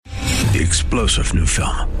the explosive new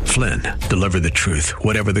film, Flynn, Deliver the Truth,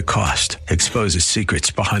 Whatever the Cost, exposes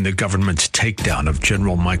secrets behind the government's takedown of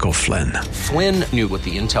General Michael Flynn. Flynn knew what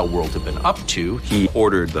the intel world had been up to. He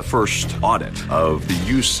ordered the first audit of the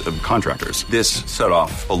use of contractors. This set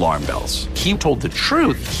off alarm bells. He told the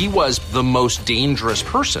truth. He was the most dangerous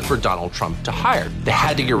person for Donald Trump to hire. They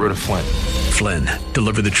had to get rid of Flynn. Flynn,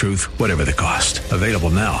 Deliver the Truth, Whatever the Cost. Available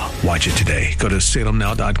now. Watch it today. Go to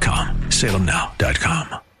salemnow.com.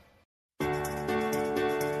 salemnow.com.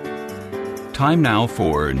 Time now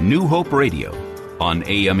for New Hope Radio on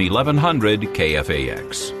AM 1100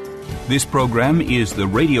 KFAX. This program is the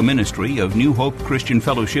radio ministry of New Hope Christian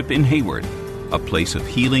Fellowship in Hayward, a place of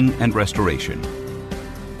healing and restoration.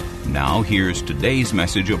 Now here's today's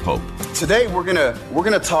message of hope. Today we're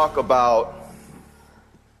gonna talk about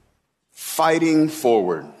fighting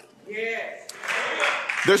forward.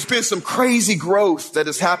 There's been some crazy growth that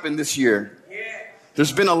has happened this year.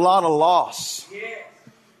 There's been a lot of loss.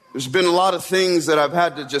 There's been a lot of things that I've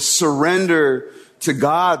had to just surrender to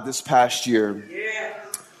God this past year.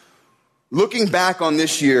 Looking back on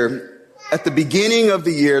this year, at the beginning of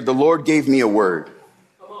the year, the Lord gave me a word.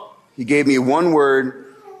 He gave me one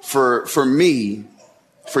word for me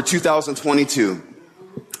for 2022.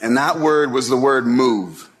 And that word was the word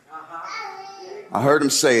move. I heard him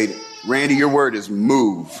say, Randy, your word is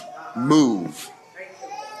move. Move.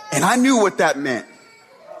 And I knew what that meant.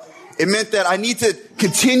 It meant that I need to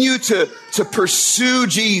continue to pursue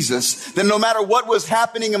Jesus. That no matter what was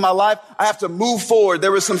happening in my life, I have to move forward.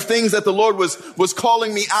 There were some things that the Lord was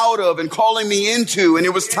calling me out of and calling me into, and it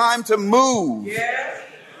was time to move.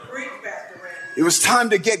 It was time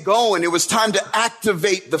to get going. It was time to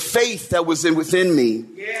activate the faith that was within me.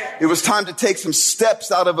 It was time to take some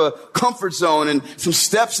steps out of a comfort zone and some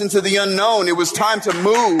steps into the unknown. It was time to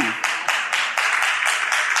move.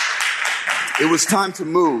 It was time to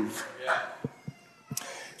move.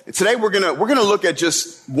 And today we're gonna look at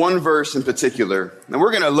just one verse in particular. And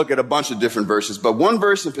we're gonna look at a bunch of different verses, but one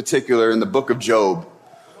verse in particular in the book of Job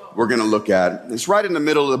we're gonna look at. It's right in the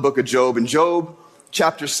middle of the book of Job, in Job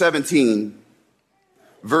chapter 17,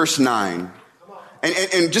 verse 9.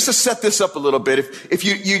 And just to set this up a little bit, if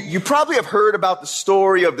you probably have heard about the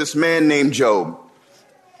story of this man named Job.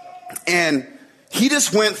 And he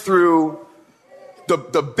just went through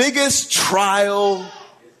the biggest trial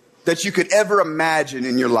that you could ever imagine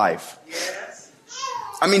in your life.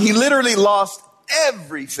 I mean, he literally lost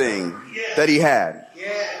everything that he had.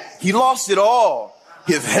 He lost it all.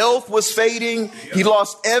 His health was fading. He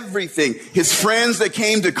lost everything. His friends that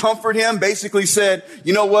came to comfort him basically said,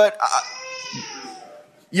 you know what?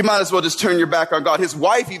 You might as well just turn your back on God. His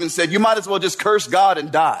wife even said, you might as well just curse God and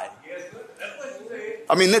die.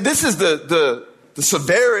 I mean, this is the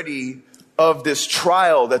severity of this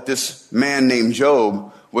trial that this man named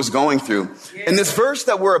Job was going through. And this verse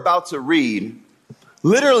that we're about to read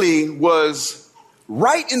literally was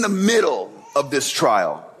right in the middle of this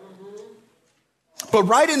trial. But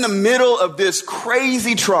right in the middle of this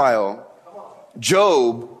crazy trial,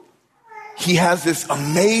 Job, he has this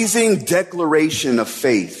amazing declaration of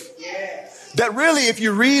faith. That really, if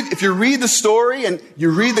you read the story and you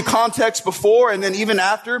read the context before and then even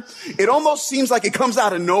after, it almost seems like it comes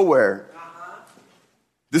out of nowhere.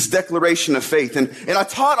 This declaration of faith. And I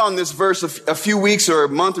taught on this verse a few weeks or a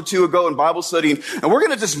month or two ago in Bible study. And we're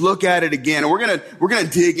going to just look at it again. And we're going to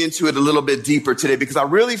dig into it a little bit deeper today, because I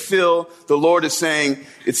really feel the Lord is saying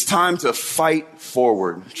it's time to fight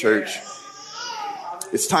forward, church.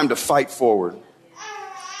 It's time to fight forward.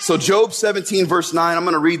 So Job 17 verse 9, I'm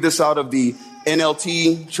going to read this out of the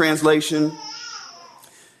NLT translation.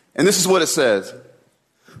 And this is what it says.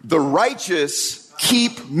 The righteous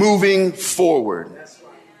keep moving forward,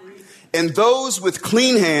 and those with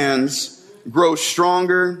clean hands grow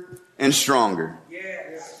stronger and stronger.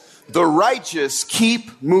 The righteous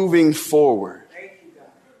keep moving forward,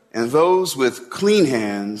 and those with clean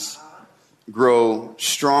hands grow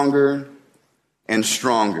stronger and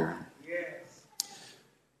stronger.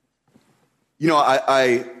 You know,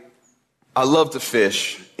 I love to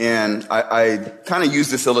fish, and I kind of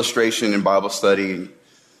use this illustration in Bible study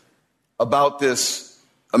about this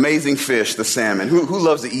amazing fish, the salmon. Who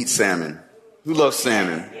loves to eat salmon? Who loves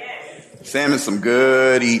salmon? Salmon's some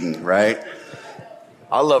good eating, right?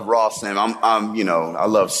 I love raw salmon. I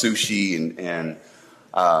love sushi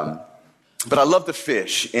but I love to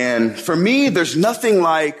fish. And for me, there's nothing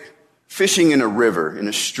like fishing in a river, in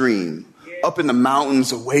a stream, up in the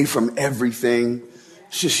mountains, away from everything.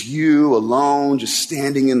 It's just you alone, just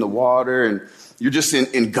standing in the water, and you're just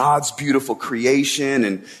in God's beautiful creation,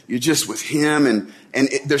 and you're just with him, and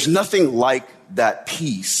there's nothing like that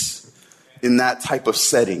peace in that type of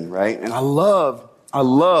setting, right? And I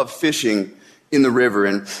love fishing in the river.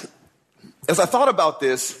 And as I thought about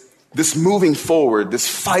this moving forward, this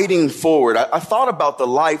fighting forward, I thought about the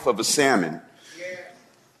life of a salmon.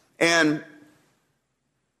 And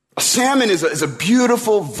a salmon is a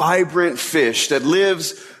beautiful, vibrant fish that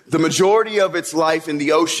lives the majority of its life in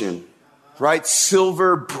the ocean, right?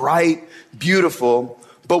 Silver, bright, beautiful.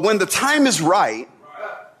 But when the time is right,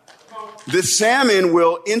 the salmon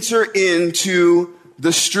will enter into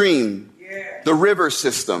the stream, the river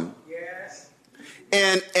system.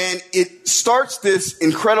 And it starts this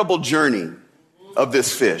incredible journey of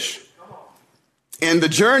this fish. And the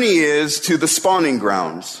journey is to the spawning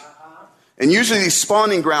grounds. And usually these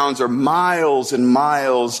spawning grounds are miles and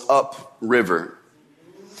miles up river.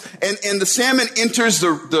 And the salmon enters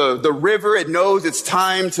the river. It knows it's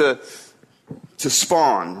time to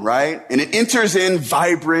spawn, right? And it enters in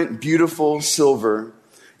vibrant, beautiful silver.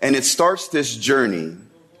 And it starts this journey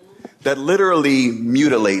that literally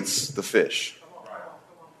mutilates the fish.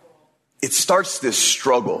 It starts this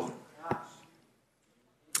struggle.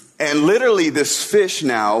 And literally this fish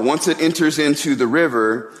now, once it enters into the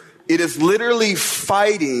river, it is literally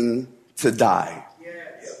fighting to die.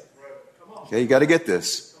 Okay, you got to get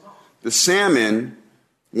this. The salmon,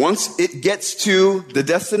 once it gets to the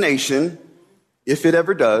destination, if it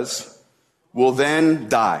ever does, will then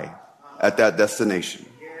die at that destination.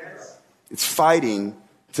 It's fighting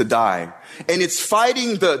to die. And it's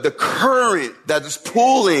fighting the current that is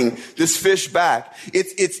pulling this fish back.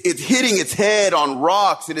 It's hitting its head on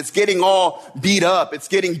rocks, and it's getting all beat up. It's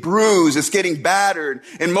getting bruised. It's getting battered.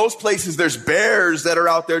 In most places, there's bears that are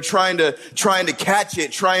out there trying to catch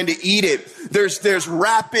it, trying to eat it. There's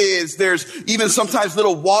rapids. There's even sometimes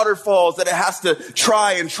little waterfalls that it has to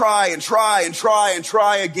try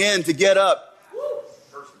again to get up.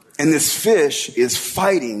 And this fish is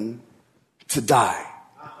fighting to die.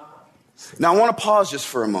 Now, I want to pause just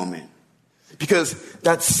for a moment, because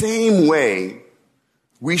that same way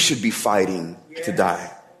we should be fighting to die.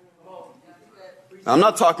 Now, I'm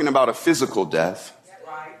not talking about a physical death,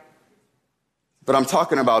 but I'm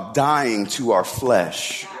talking about dying to our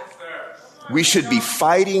flesh. We should be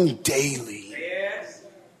fighting daily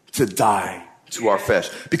to die to our flesh.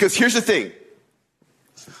 Because here's the thing.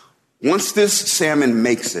 Once this salmon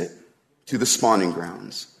makes it to the spawning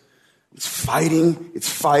grounds, it's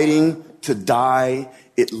fighting to die.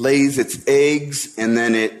 It lays its eggs and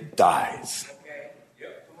then it dies.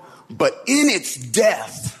 But in its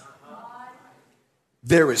death,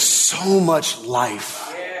 there is so much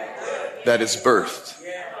life that is birthed.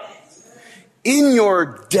 In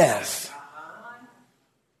your death,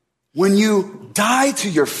 when you die to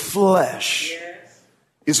your flesh,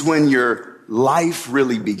 is when your life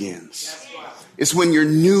really begins. It's when your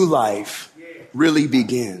new life really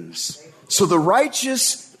begins. So the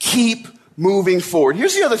righteous keep moving forward.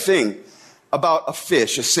 Here's the other thing about a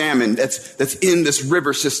fish, a salmon that's in this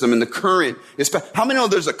river system, and the current. How many know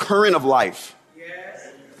there's a current of life? Yes.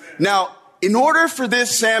 Now, in order for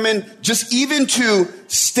this salmon just even to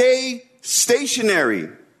stay stationary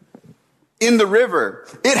in the river,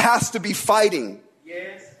 it has to be fighting.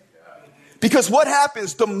 Yes. Because what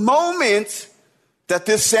happens the moment that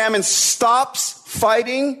this salmon stops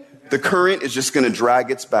fighting, the current is just going to drag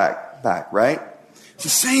its back, right? It's the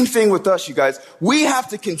same thing with us, you guys. We have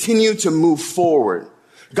to continue to move forward.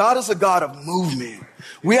 God is a God of movement.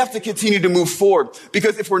 We have to continue to move forward,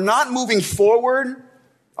 because if we're not moving forward,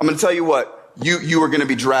 I'm going to tell you what, you are going to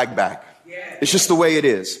be dragged back. It's just the way it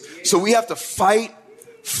is. So we have to fight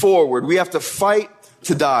forward. We have to fight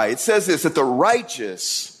to die. It says this, that the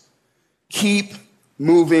righteous keep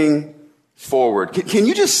moving forward. Can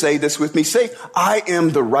you just say this with me? Say, I am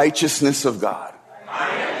the righteousness of God. I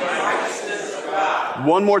am the righteousness of God.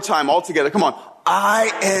 One more time, all together. Come on.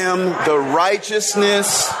 I am the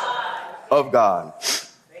righteousness of God.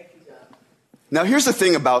 Now, here's the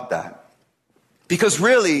thing about that. Because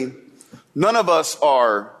really, none of us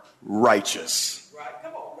are righteous.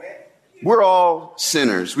 We're all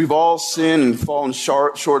sinners. We've all sinned and fallen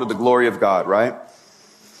short of the glory of God, right?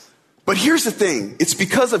 But here's the thing. It's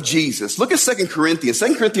because of Jesus. Look at 2 Corinthians.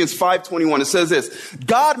 2 Corinthians 5:21. It says this.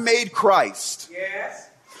 God made Christ,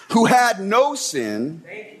 who had no sin,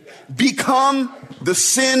 become the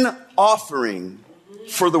sin offering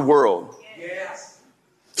for the world.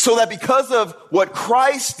 So that because of what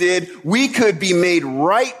Christ did, we could be made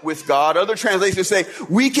right with God. Other translations say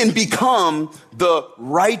we can become the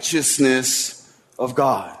righteousness of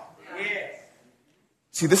God.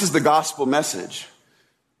 See, this is the gospel message.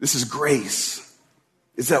 This is grace.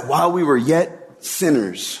 Is that while we were yet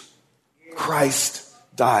sinners, Christ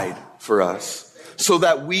died for us. so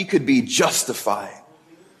that we could be justified,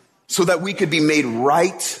 so that we could be made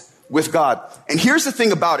right with God. And here's the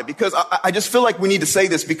thing about it, because I just feel like we need to say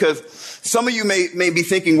this, because some of you may be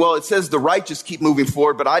thinking, well, it says the righteous keep moving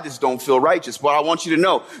forward, but I just don't feel righteous. Well, I want you to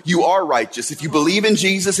know you are righteous. If you believe in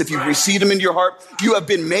Jesus, if you've received him into your heart, you have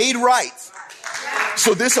been made right.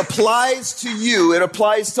 So this applies to you. It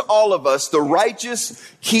applies to all of us. The righteous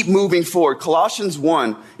keep moving forward. Colossians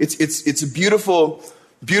 1, it's a beautiful,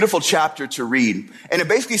 beautiful chapter to read. And it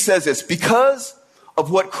basically says this: because of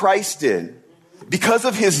what Christ did, because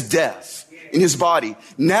of his death in his body,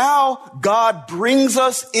 now God brings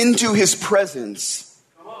us into his presence.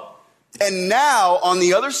 And now on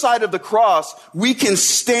the other side of the cross, we can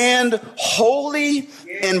stand holy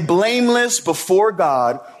and blameless before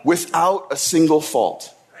God without a single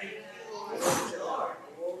fault.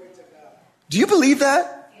 Do you believe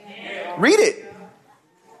that? Read it.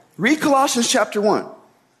 Read Colossians chapter 1.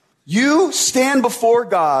 You stand before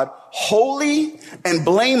God holy and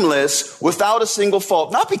blameless without a single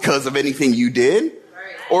fault. Not because of anything you did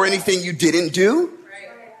or anything you didn't do.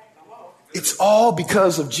 It's all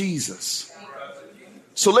because of Jesus.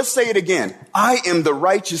 So let's say it again. I am the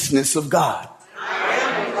righteousness of God.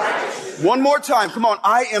 One more time. Come on.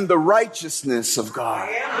 I am the righteousness of God.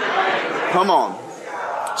 Come on.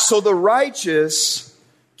 So the righteous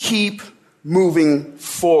keep moving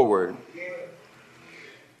forward.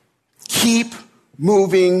 Keep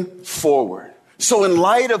moving forward. So in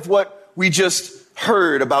light of what we just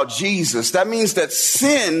heard about Jesus, that means that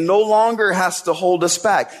sin no longer has to hold us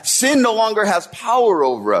back. Sin no longer has power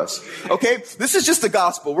over us. Okay? This is just the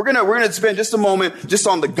gospel. We're gonna spend just a moment just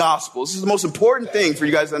on the gospel. This is the most important thing for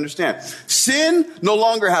you guys to understand. Sin no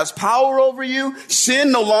longer has power over you.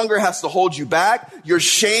 Sin no longer has to hold you back. Your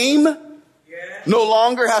shame no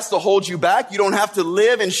longer has to hold you back. You don't have to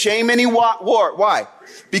live in shame anymore. Why?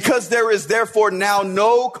 Because there is therefore now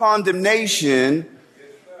no condemnation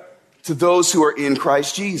to those who are in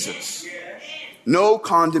Christ Jesus. No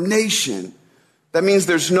condemnation. That means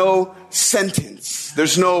there's no sentence.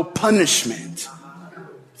 There's no punishment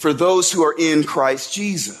for those who are in Christ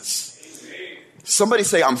Jesus. Somebody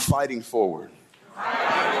say, I'm fighting forward.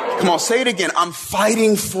 Come on, say it again. I'm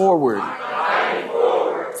fighting forward.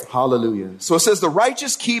 Hallelujah. So it says the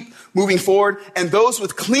righteous keep moving forward, and those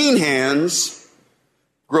with clean hands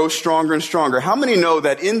grow stronger and stronger. How many know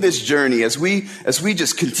that in this journey, as we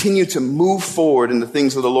just continue to move forward in the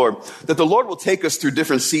things of the Lord, that the Lord will take us through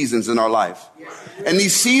different seasons in our life? And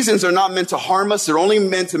these seasons are not meant to harm us. They're only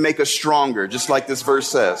meant to make us stronger, just like this verse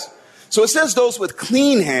says. So it says those with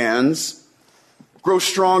clean hands grow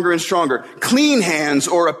stronger and stronger. Clean hands,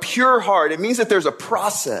 or a pure heart, it means that there's a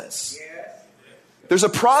process. There's a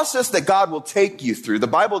process that God will take you through. The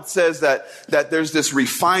Bible says that there's this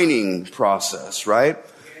refining process, right?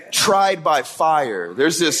 Tried by fire.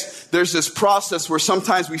 There's this process where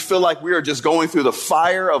sometimes we feel like we are just going through the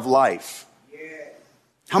fire of life.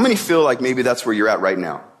 How many feel like maybe that's where you're at right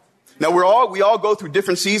now? Now we all go through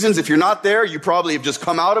different seasons. If you're not there, you probably have just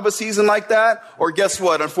come out of a season like that. Or guess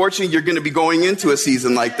what? Unfortunately, you're going to be going into a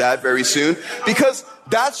season like that very soon, because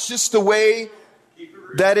that's just the way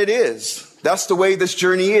that it is. That's the way this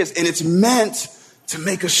journey is. And it's meant to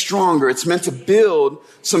make us stronger. It's meant to build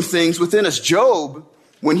some things within us. Job,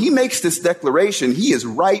 when he makes this declaration, he is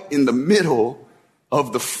right in the middle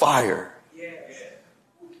of the fire.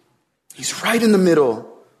 He's right in the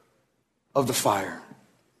middle of the fire.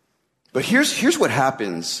 But here's what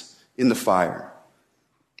happens in the fire.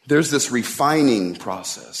 There's this refining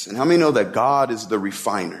process. And how many know that God is the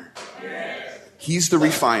refiner? He's the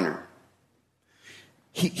refiner.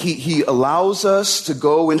 He allows us to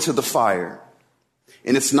go into the fire.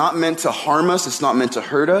 And it's not meant to harm us. It's not meant to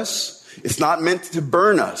hurt us. It's not meant to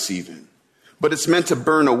burn us even. But it's meant to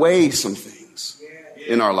burn away some things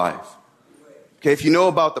in our life. Okay, if you know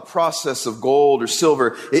about the process of gold or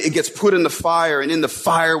silver, it gets put in the fire. And in the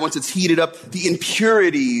fire, once it's heated up, the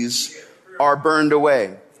impurities are burned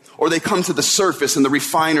away. Or they come to the surface and the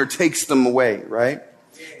refiner takes them away, right?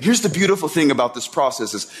 Here's the beautiful thing about this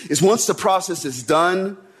process is once the process is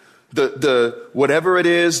done, the whatever it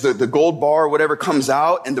is, the gold bar, whatever comes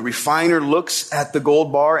out, and the refiner looks at the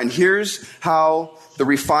gold bar, and here's how the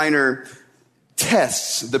refiner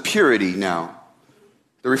tests the purity now.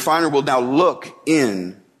 The refiner will now look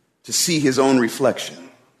in to see his own reflection.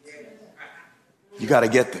 You got to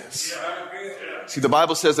get this. See, the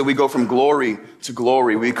Bible says that we go from glory to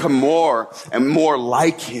glory. We become more and more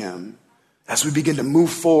like him as we begin to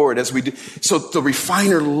move forward, as we do. So the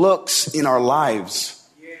refiner looks in our lives.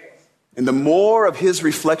 And the more of his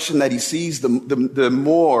reflection that he sees, the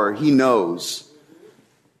more he knows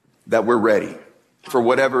that we're ready. for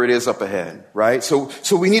whatever it is up ahead, right? So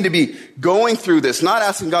we need to be going through this, not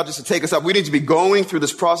asking God just to take us up. We need to be going through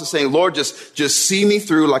this process saying, Lord, just see me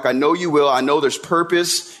through like I know you will. I know there's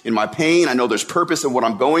purpose in my pain. I know there's purpose in what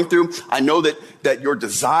I'm going through. I know that your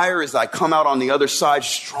desire is that I come out on the other side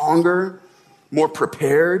stronger, more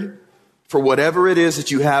prepared for whatever it is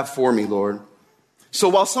that you have for me, Lord. So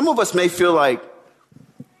while some of us may feel like,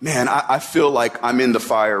 man, I feel like I'm in the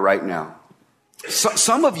fire right now.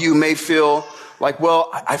 Some of you may feel like, well,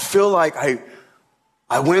 I feel like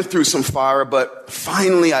I went through some fire, but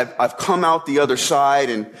finally I've come out the other side,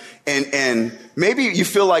 and maybe you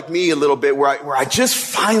feel like me a little bit, where I just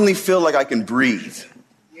finally feel like I can breathe.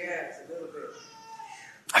 Yes, a little bit.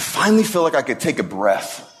 I finally feel like I could take a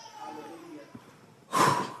breath.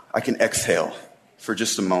 I can exhale for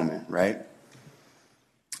just a moment, right?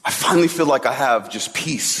 I finally feel like I have just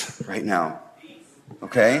peace right now.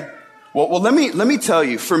 Okay? Well, let me tell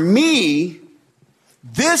you, for me,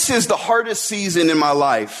 this is the hardest season in my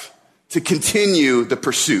life to continue the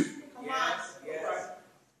pursuit.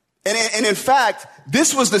 And in fact,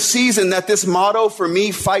 this was the season that this motto for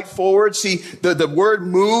me, fight forward. See, the word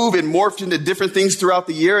move, it morphed into different things throughout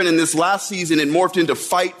the year. And in this last season, it morphed into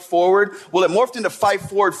fight forward. Well, it morphed into fight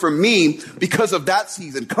forward for me because of that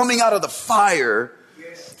season. Coming out of the fire,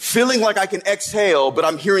 feeling like I can exhale, but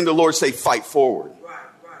I'm hearing the Lord say, fight forward.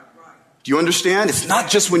 Do you understand? It's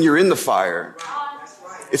not just when you're in the fire.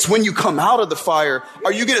 It's when you come out of the fire.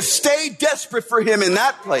 Are you going to stay desperate for him in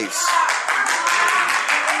that place?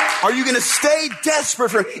 Are you going to stay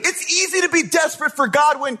desperate for him? It's easy to be desperate for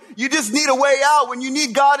God when you just need a way out. When you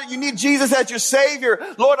need God and you need Jesus as your Savior.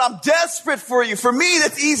 Lord, I'm desperate for you. For me,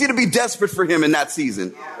 that's easy to be desperate for him in that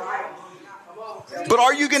season. But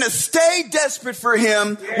are you going to stay desperate for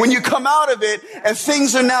him when you come out of it and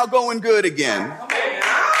things are now going good again?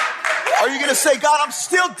 Are you going to say, God, I'm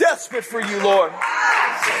still desperate for you, Lord?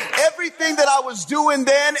 Everything that I was doing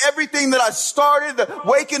then, everything that I started,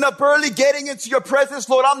 waking up early, getting into your presence,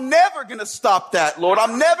 Lord, I'm never going to stop that, Lord.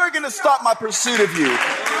 I'm never going to stop my pursuit of you.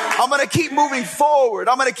 I'm going to keep moving forward.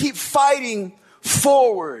 I'm going to keep fighting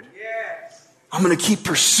forward. I'm going to keep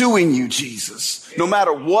pursuing you, Jesus, no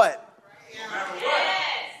matter what.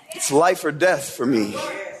 It's life or death for me,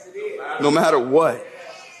 no matter what.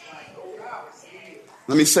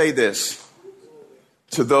 Let me say this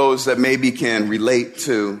to those that maybe can relate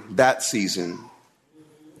to that season.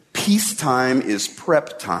 Peacetime is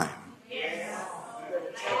prep time.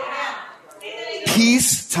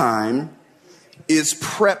 Peacetime is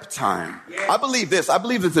prep time. I believe this. I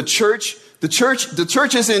believe that the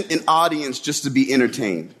church isn't an audience just to be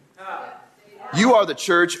entertained. You are the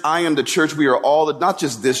church. I am the church. We are all, not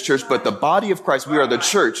just this church, but the body of Christ. We are the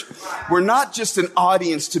church. We're not just an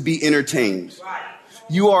audience to be entertained.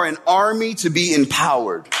 You are an army to be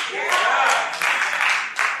empowered.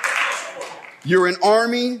 You're an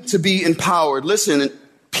army to be empowered. Listen,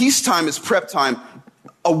 peacetime is prep time.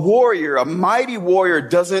 A warrior, a mighty warrior,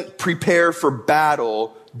 doesn't prepare for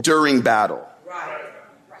battle during battle.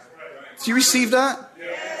 Do you receive that?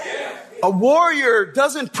 A warrior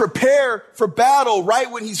doesn't prepare for battle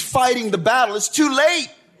right when he's fighting the battle. It's too late.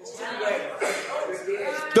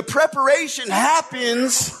 The preparation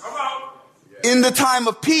happens in the time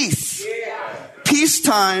of peace.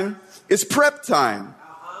 Peacetime is prep time.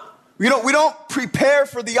 We don't prepare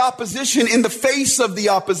for the opposition in the face of the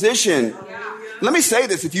opposition. Let me say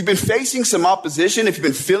this. If you've been facing some opposition, if you've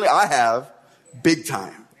been feeling, I have, big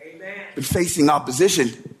time. Been facing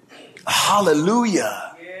opposition. Hallelujah.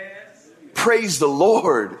 Praise the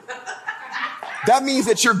Lord. That means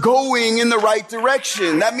that you're going in the right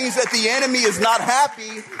direction. That means that the enemy is not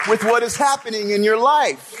happy with what is happening in your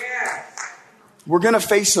life. We're going to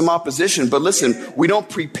face some opposition, but listen, we don't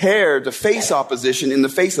prepare to face opposition in the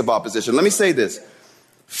face of opposition. Let me say this.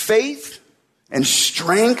 Faith and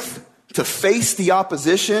strength to face the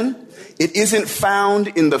opposition, it isn't found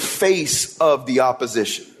in the face of the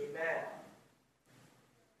opposition.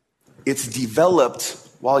 It's developed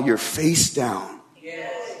while you're face down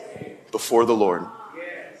before the Lord.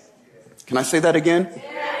 Can I say that again?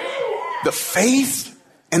 The faith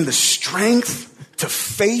and the strength to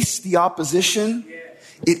face the opposition,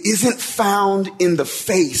 it isn't found in the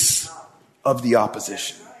face of the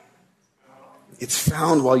opposition. It's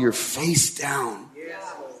found while you're face down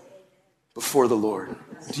before the Lord.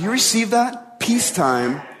 Do you receive that?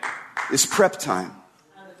 Peacetime is prep time.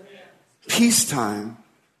 Peacetime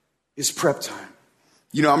is prep time.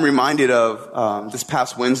 You know, I'm reminded of this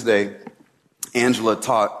past Wednesday, Angela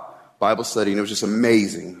taught Bible study, and it was just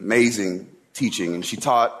amazing teaching. And she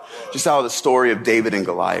taught just out of the story of David and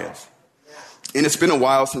Goliath. And it's been a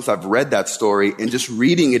while since I've read that story, and just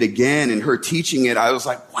reading it again and her teaching it, I was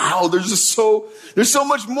like, wow, there's so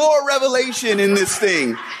much more revelation in this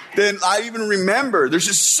thing than I even remember. There's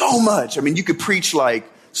just so much. I mean, you could preach like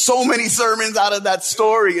so many sermons out of that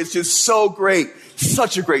story. It's just so great.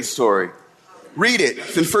 Such a great story. Read it.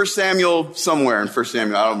 It's in 1 Samuel somewhere in 1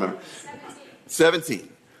 Samuel. I don't remember. 17.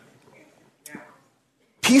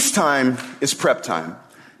 Peacetime is prep time.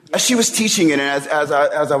 As she was teaching it, and as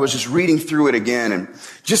I was just reading through it again, and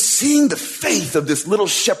just seeing the faith of this little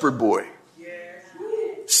shepherd boy,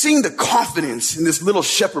 seeing the confidence in this little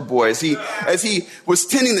shepherd boy as he was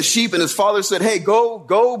tending the sheep, and his father said, hey,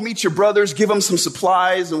 go meet your brothers, give them some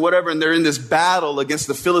supplies and whatever. And they're in this battle against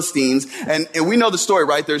the Philistines. And we know the story,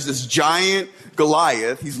 right? There's this giant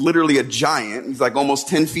Goliath. He's literally a giant. He's like almost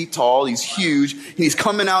 10 feet tall. He's huge. And he's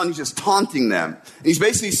coming out and he's just taunting them. And he's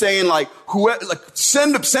basically saying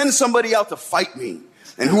send somebody out to fight me.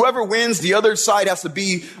 And whoever wins, the other side has to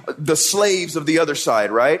be the slaves of the other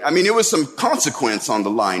side, right? I mean, it was some consequence on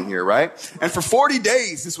the line here, right? And for 40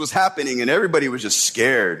 days, this was happening, and everybody was just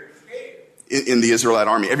scared in the Israelite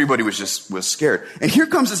army. Everybody was scared. And here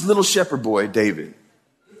comes this little shepherd boy, David.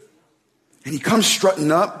 And he comes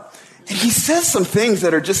strutting up, and he says some things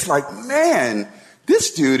that are just like, man,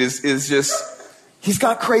 this dude is just, he's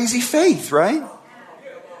got crazy faith, right?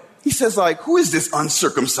 He says, like, who is this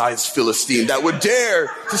uncircumcised Philistine that would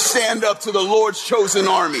dare to stand up to the Lord's chosen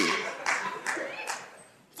army?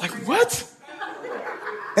 Like, what?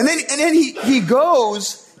 And then he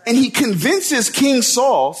goes and he convinces King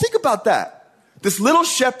Saul. Think about that. This little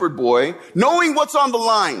shepherd boy, knowing what's on the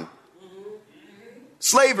line.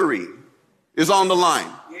 Slavery is on the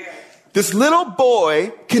line. This little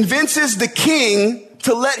boy convinces the king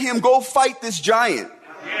to let him go fight this giant.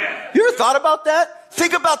 You ever thought about that?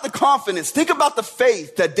 Think about the confidence. Think about the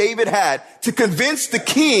faith that David had to convince the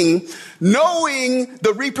king, knowing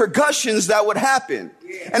the repercussions that would happen.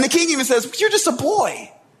 And the king even says, you're just a boy.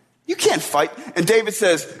 You can't fight. And David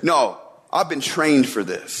says, no, I've been trained for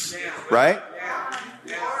this. Right?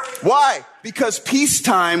 Why? Because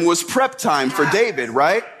peacetime was prep time for David,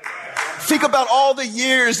 right? Think about all the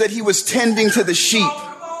years that he was tending to the sheep.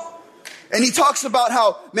 And he talks about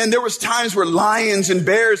how, man, there was times where lions and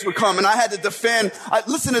bears would come and I had to defend.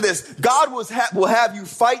 Listen to this. God will have you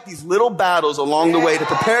fight these little battles along the way to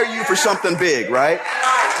prepare you for something big, right?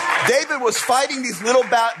 David was fighting these little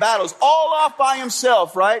battles all off by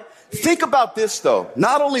himself, right? Think about this, though.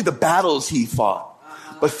 Not only the battles he fought,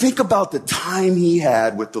 but think about the time he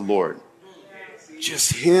had with the Lord.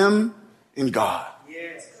 Just him and God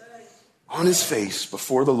on his face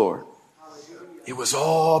before the Lord. It was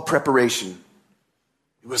all preparation.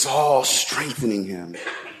 It was all strengthening him.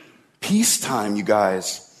 Peacetime, you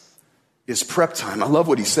guys, is prep time. I love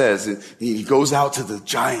what he says. And he goes out to the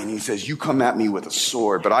giant. He says, you come at me with a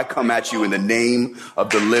sword, but I come at you in the name of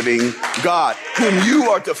the living God, whom you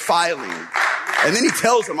are defiling. And then he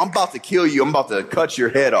tells him, I'm about to kill you. I'm about to cut your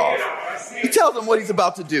head off. He tells him what he's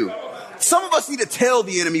about to do. Some of us need to tell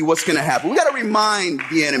the enemy what's going to happen. We got to remind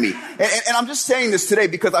the enemy. And I'm just saying this today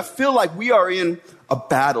because I feel like we are in a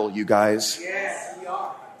battle, you guys. Yes, we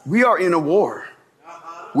are. We are in a war.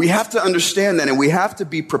 We have to understand that, and we have to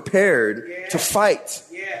be prepared to fight.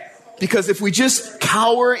 Because if we just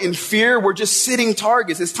cower in fear, we're just sitting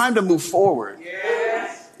targets. It's time to move forward.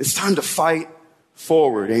 It's time to fight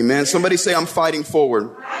forward. Amen. Somebody say, I'm fighting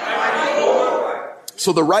forward.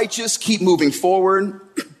 So the righteous keep moving forward.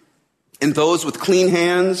 And those with clean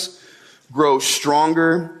hands grow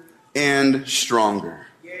stronger and stronger.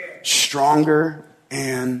 Stronger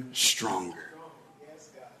and stronger.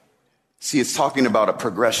 See, it's talking about a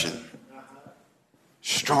progression.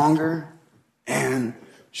 Stronger and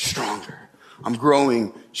stronger. I'm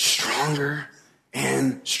growing stronger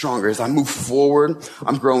and stronger. As I move forward,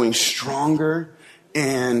 I'm growing stronger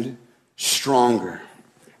and stronger.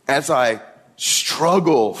 As I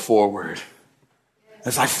struggle forward,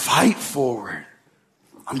 as I fight forward,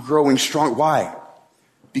 I'm growing strong. Why?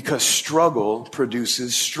 Because struggle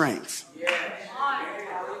produces strength.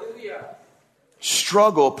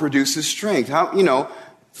 Struggle produces strength.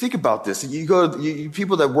 Think about this. You go to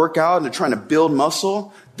people that work out and they're trying to build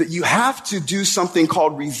muscle, that you have to do something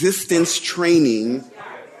called resistance training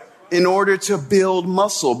in order to build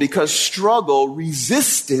muscle, because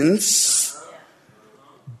resistance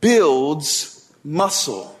builds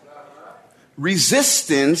muscle.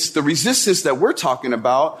 The resistance that we're talking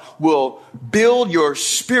about will build your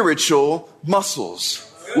spiritual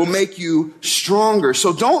muscles, will make you stronger.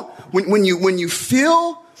 So when you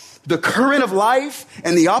feel the current of life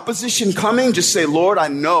and the opposition coming, just say, Lord, I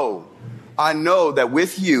know I know that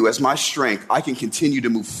with you as my strength, I can continue to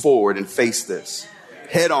move forward and face this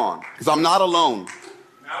head on, because I'm not alone.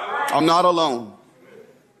 I'm not alone.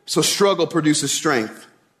 So struggle produces strength.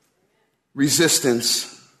 Resistance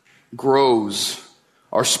grows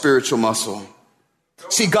our spiritual muscle.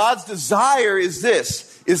 See, God's desire is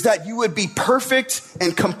this, is that you would be perfect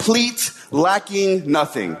and complete, lacking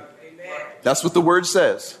nothing. That's what the word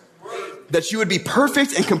says. That you would be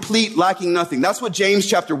perfect and complete, lacking nothing. That's what James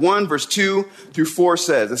chapter 1, verse 2 through 4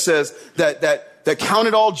 says. It says that count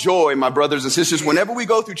it all joy, my brothers and sisters, whenever we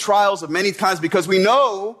go through trials of many kinds, because we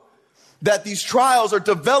know that these trials are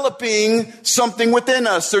developing something within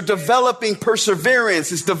us. They're developing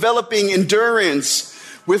perseverance. It's developing endurance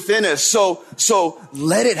within us. So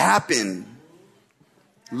let it happen.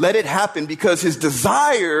 Let it happen, because his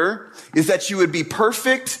desire is that you would be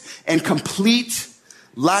perfect and complete,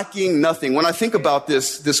 lacking nothing. When I think about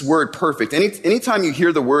this word perfect, anytime you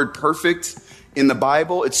hear the word perfect in the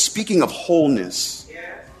Bible, it's speaking of wholeness.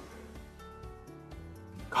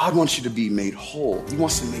 God wants you to be made whole. He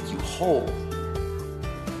wants to make you whole.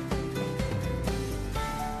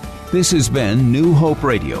 This has been New Hope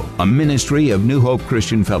Radio, a ministry of New Hope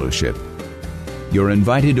Christian Fellowship. You're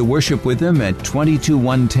invited to worship with them at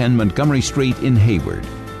 22110 Montgomery Street in Hayward.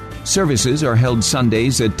 Services are held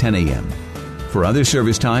Sundays at 10 a.m. For other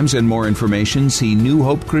service times and more information, see New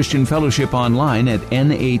Hope Christian Fellowship online at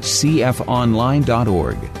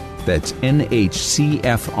nhcfonline.org. That's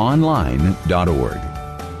nhcfonline.org.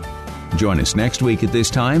 Join us next week at this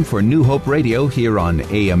time for New Hope Radio here on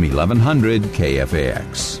AM 1100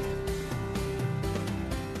 KFAX.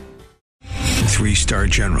 3-star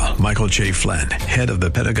General Michael J. Flynn, head of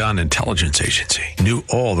the Pentagon Intelligence Agency, knew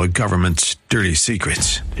all the government's dirty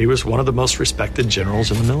secrets. He was one of the most respected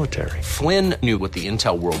generals in the military. Flynn knew what the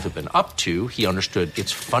intel world had been up to. He understood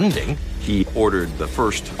its funding. He ordered the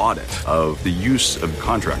first audit of the use of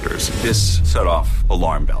contractors. This set off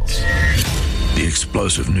alarm bells. The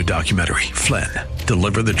explosive new documentary, Flynn,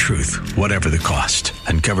 Deliver the Truth, Whatever the Cost,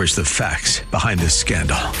 uncovers the facts behind this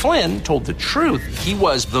scandal. Flynn told the truth. He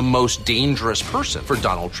was the most dangerous person for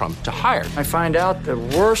Donald Trump to hire. I find out the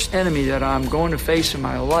worst enemy that I'm going to face in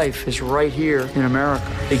my life is right here in America.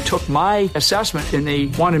 They took my assessment and they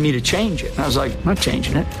wanted me to change it. And I was like, I'm not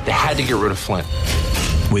changing it. They had to get rid of Flynn.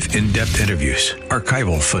 With in-depth interviews,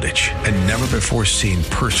 archival footage, and never-before-seen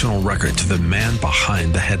personal records of the man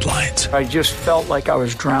behind the headlines. I just felt like I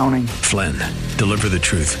was drowning. Flynn, Deliver the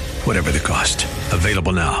Truth, Whatever the Cost.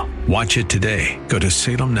 Available now. Watch it today. Go to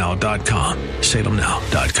salemnow.com.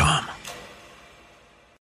 salemnow.com.